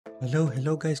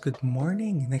Hello guys, good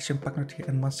morning. Next gen partner here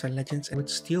in Monster Legends and with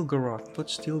Steelgoroth. Put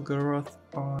Steelgoroth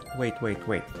on. Wait.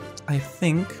 I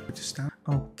think put this down.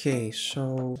 Okay,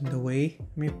 so the way,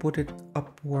 let me put it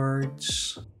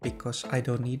upwards because I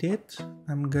don't need it.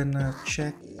 I'm gonna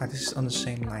check. This is on the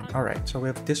same line. Alright, so we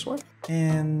have this one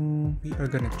and we are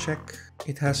gonna check.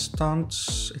 It has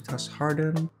taunts, it has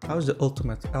harden. How's the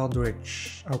ultimate?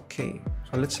 Eldritch. Okay,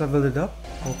 so let's level it up.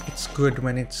 Hope it's good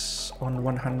when it's on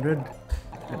 100.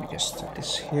 Let me just set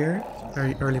this here.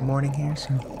 Very early morning here,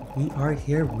 so we are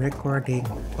here recording.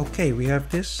 Okay, we have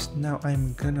this. Now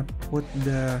I'm gonna put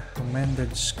the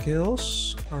commanded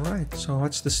skills. Alright, so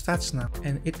what's the stats now?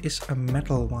 And it is a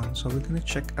metal one, so we're gonna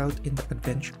check out in the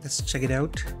adventure. Let's check it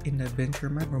out in the adventure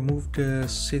map. Remove the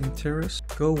Sinteris.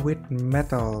 Go with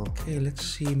metal. Okay, let's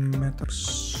see metal.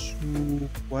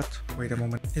 What? Wait a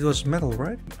moment. It was metal,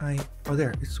 right? Oh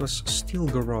there, it was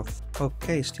Steelgoroth.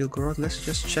 Okay, Steelgoroth. Let's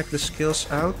just check the skills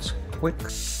out quick.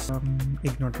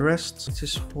 Ignore the rest. This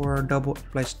is for double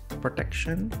applies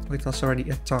protection. It was already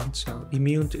a taunt, so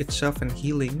immune to itself and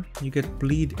healing. You get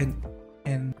bleed and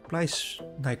applies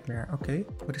nightmare. Okay,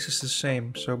 but this is the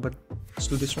same. So, but let's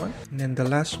do this one. And then the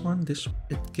last one,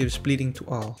 it gives bleeding to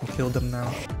all. I'll kill them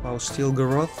now. Wow,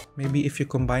 Steelgoroth. Maybe if you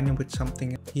combine him with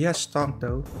something. He has taunt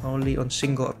though, only on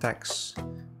single attacks.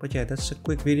 But yeah, that's a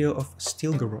quick video of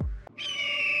Steelgoroth.